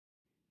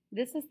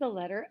This is the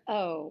letter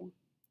O.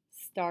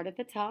 Start at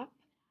the top,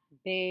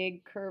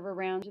 big curve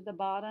around to the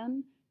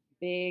bottom,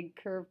 big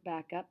curve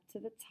back up to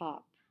the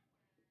top.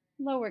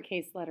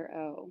 Lowercase letter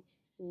O.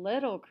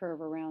 Little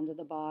curve around to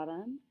the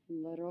bottom,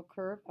 little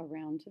curve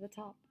around to the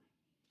top.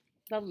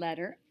 The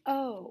letter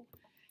O.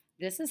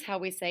 This is how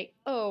we say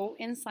O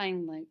in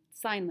sign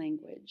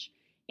language.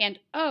 And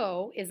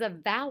O is a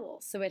vowel,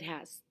 so it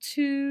has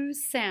two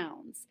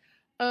sounds.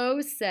 O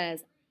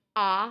says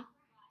ah,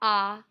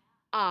 ah,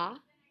 ah,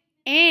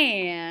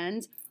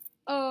 and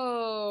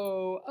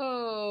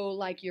oh,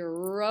 like you're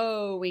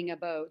rowing a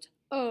boat.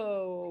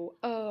 Oh.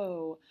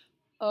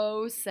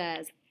 O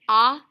says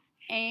ah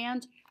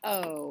and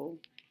oh.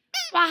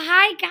 Well,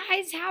 hi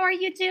guys, how are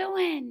you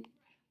doing?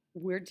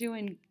 We're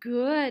doing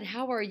good.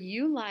 How are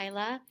you,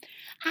 Lila?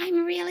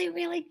 I'm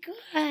really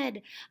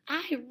good.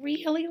 I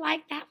really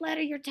like that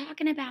letter you're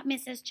talking about,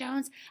 Mrs.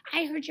 Jones.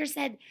 I heard you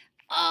said,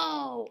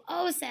 oh.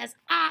 O says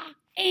ah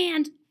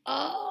and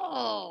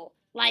oh.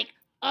 Like,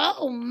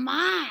 oh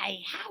my,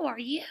 how are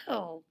you?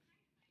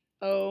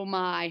 Oh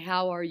my,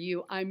 how are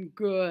you? I'm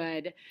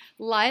good.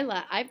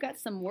 Lila, I've got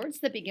some words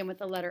that begin with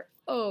the letter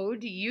O.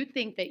 Do you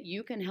think that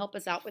you can help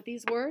us out with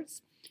these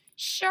words?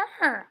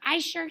 Sure, I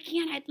sure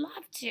can. I'd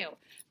love to.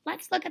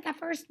 Let's look at the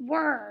first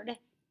word.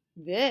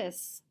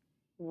 This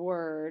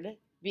word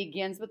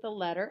begins with the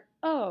letter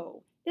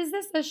O. Is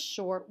this a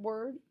short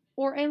word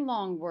or a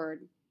long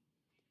word?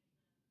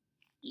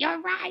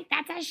 You're right,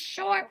 that's a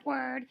short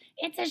word.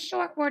 It's a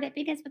short word. It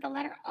begins with the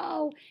letter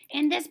O,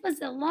 and this was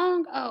a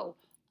long O.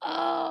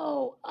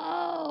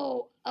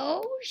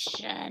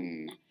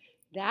 Ocean.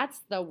 That's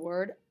the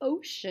word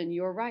ocean.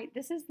 You're right.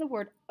 This is the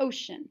word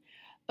ocean.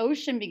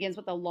 Ocean begins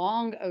with a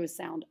long O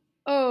sound.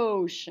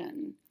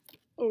 Ocean.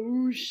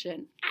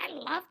 Ocean. I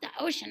love the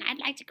ocean. I'd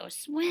like to go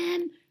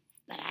swim,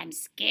 but I'm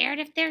scared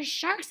if there's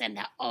sharks in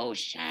the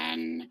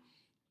ocean.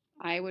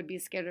 I would be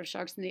scared of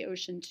sharks in the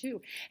ocean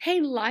too.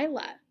 Hey,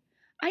 Lila,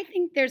 I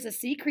think there's a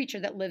sea creature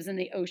that lives in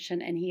the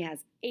ocean and he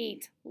has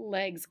 8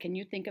 legs. Can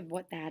you think of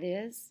what that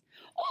is?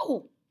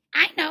 Oh,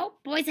 I know.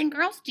 Boys and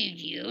girls, do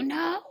you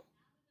know?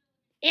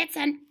 It's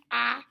an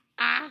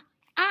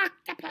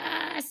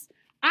octopus.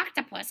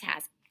 Octopus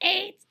has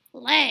 8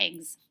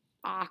 legs.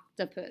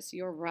 Octopus,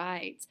 you're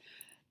right.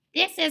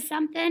 This is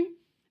something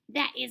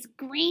that is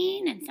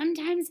green, and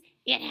sometimes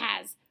it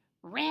has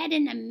red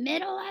in the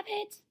middle of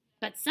it,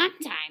 but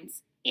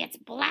sometimes it's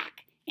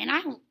black, and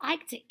I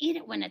like to eat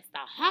it when it's the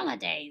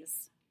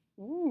holidays.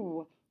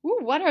 Ooh,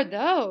 what are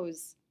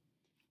those?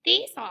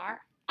 These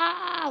are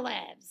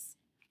olives.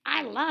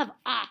 I love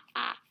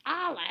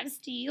olives.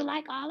 Do you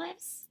like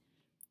olives?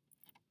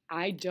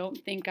 I don't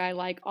think I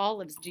like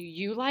olives. Do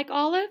you like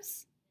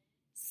olives?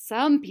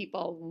 Some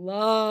people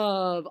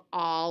love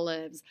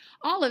olives.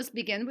 Olives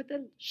begin with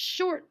a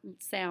short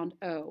sound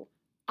O.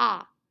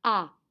 Ah,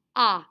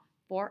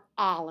 for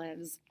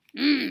olives.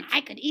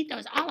 I could eat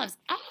those olives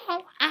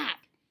all up.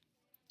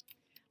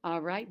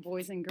 All right,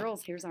 boys and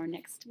girls, here's our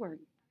next word.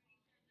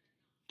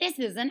 This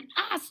is an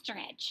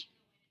ostrich.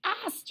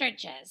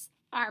 Ostriches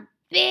are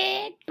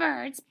big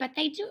birds, but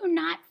they do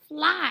not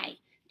fly.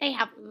 They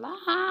have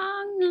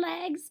long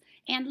legs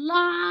and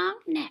long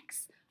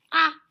necks.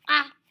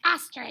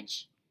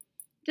 Ostrich.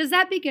 Does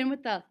that begin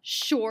with the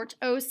short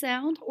O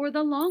sound or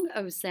the long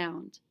O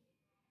sound?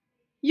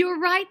 You're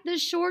right, the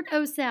short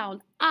O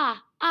sound.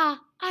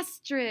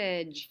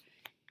 Ostrich.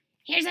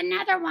 Here's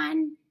another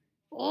one.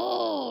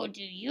 Oh,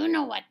 do you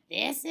know what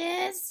this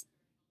is?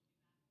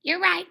 You're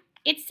right,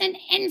 it's an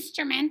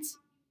instrument.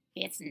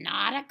 It's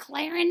not a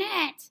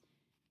clarinet.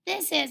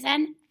 This is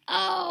an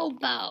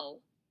oboe.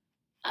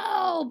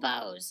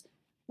 Oboes.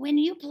 When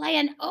you play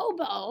an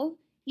oboe,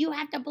 you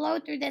have to blow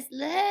through this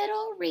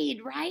little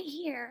reed right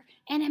here,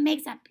 and it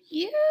makes a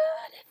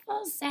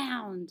beautiful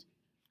sound.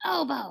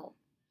 Oboe.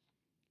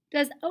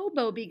 Does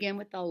oboe begin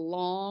with the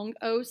long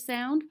O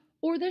sound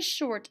or the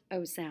short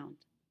O sound?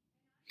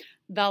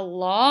 The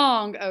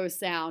long O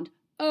sound.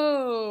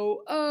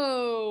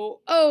 Oboe.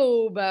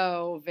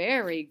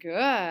 Very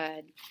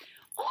good.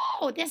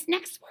 Oh, this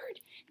next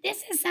word.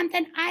 This is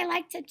something I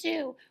like to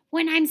do.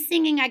 When I'm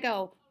singing, I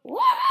go,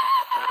 wah!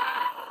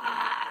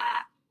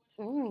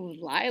 Ooh,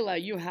 Lila,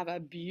 you have a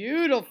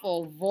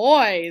beautiful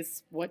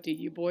voice. What do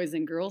you boys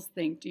and girls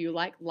think? Do you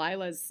like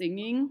Lila's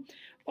singing?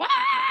 Wah!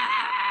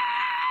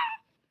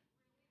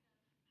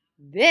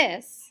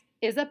 This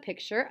is a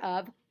picture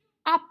of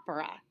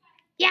opera.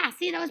 Yeah,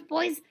 see those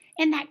boys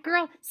and that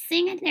girl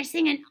singing? They're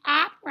singing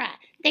opera.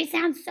 They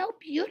sound so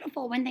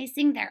beautiful when they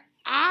sing their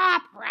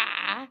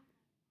opera.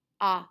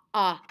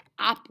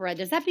 Opera.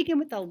 Does that begin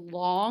with the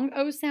long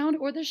O sound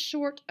or the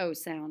short O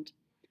sound?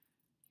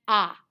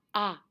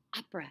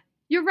 Opera.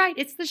 You're right,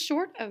 it's the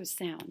short O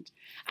sound.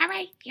 All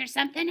right, here's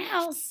something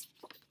else.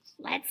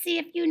 Let's see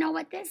if you know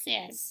what this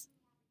is.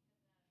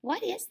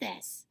 What is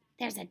this?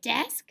 There's a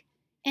desk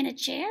and a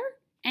chair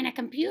and a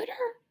computer.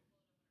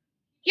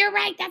 You're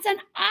right, that's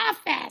an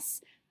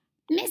office.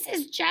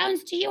 Mrs.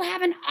 Jones, do you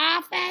have an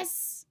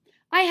office?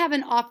 I have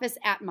an office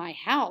at my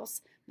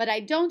house, but I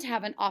don't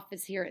have an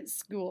office here at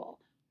school.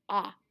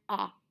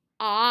 Office.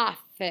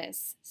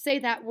 Office. Say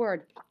that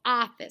word,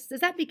 office.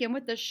 Does that begin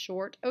with the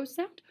short O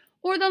sound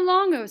or the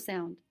long O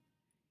sound?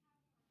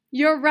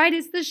 You're right,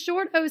 it's the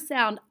short O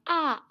sound.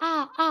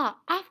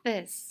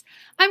 Office.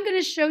 I'm going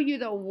to show you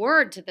the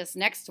word to this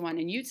next one,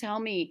 and you tell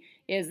me,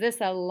 is this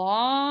a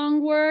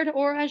long word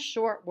or a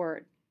short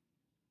word?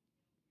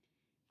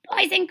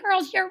 Boys and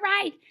girls, you're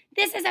right.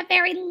 This is a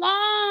very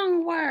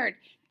long word.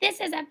 This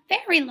is a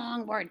very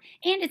long word,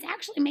 and it's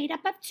actually made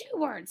up of two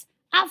words.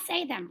 I'll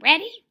say them.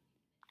 Ready?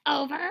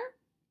 Over,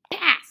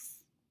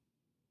 pass.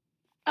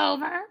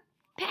 Over,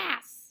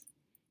 pass.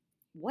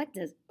 What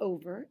does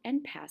over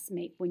and pass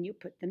make when you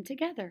put them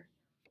together?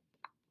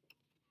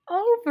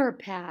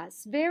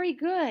 Overpass. Very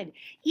good.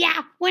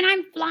 Yeah, when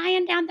I'm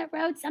flying down the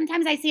road,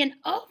 sometimes I see an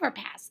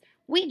overpass.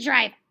 We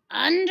drive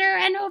under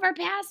an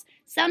overpass.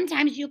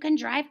 Sometimes you can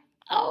drive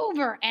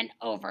over an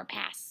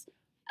overpass.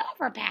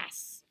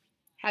 Overpass.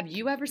 Have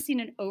you ever seen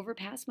an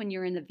overpass when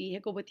you're in the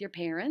vehicle with your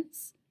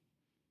parents?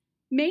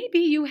 Maybe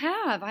you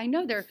have. I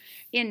know they're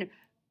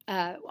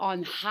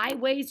on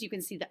highways. You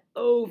can see the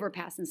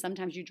overpass, and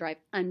sometimes you drive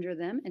under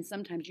them, and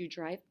sometimes you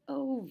drive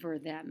over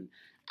them.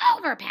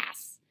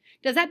 Overpass.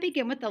 Does that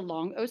begin with the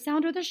long O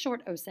sound or the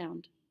short O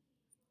sound?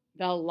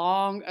 The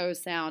long O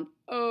sound.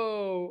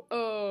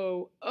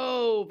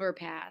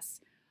 Overpass.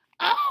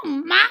 Oh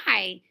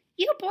my!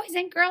 You boys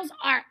and girls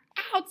are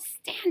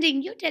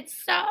outstanding. You did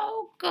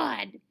so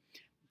good.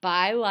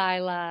 Bye,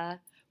 Lila.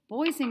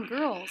 Boys and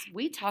girls,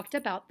 we talked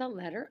about the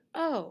letter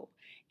O.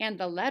 And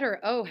the letter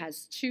O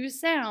has two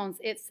sounds.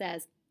 It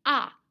says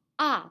ah,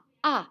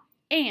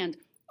 and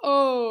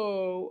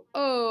oh.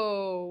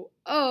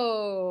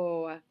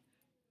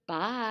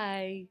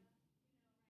 Bye.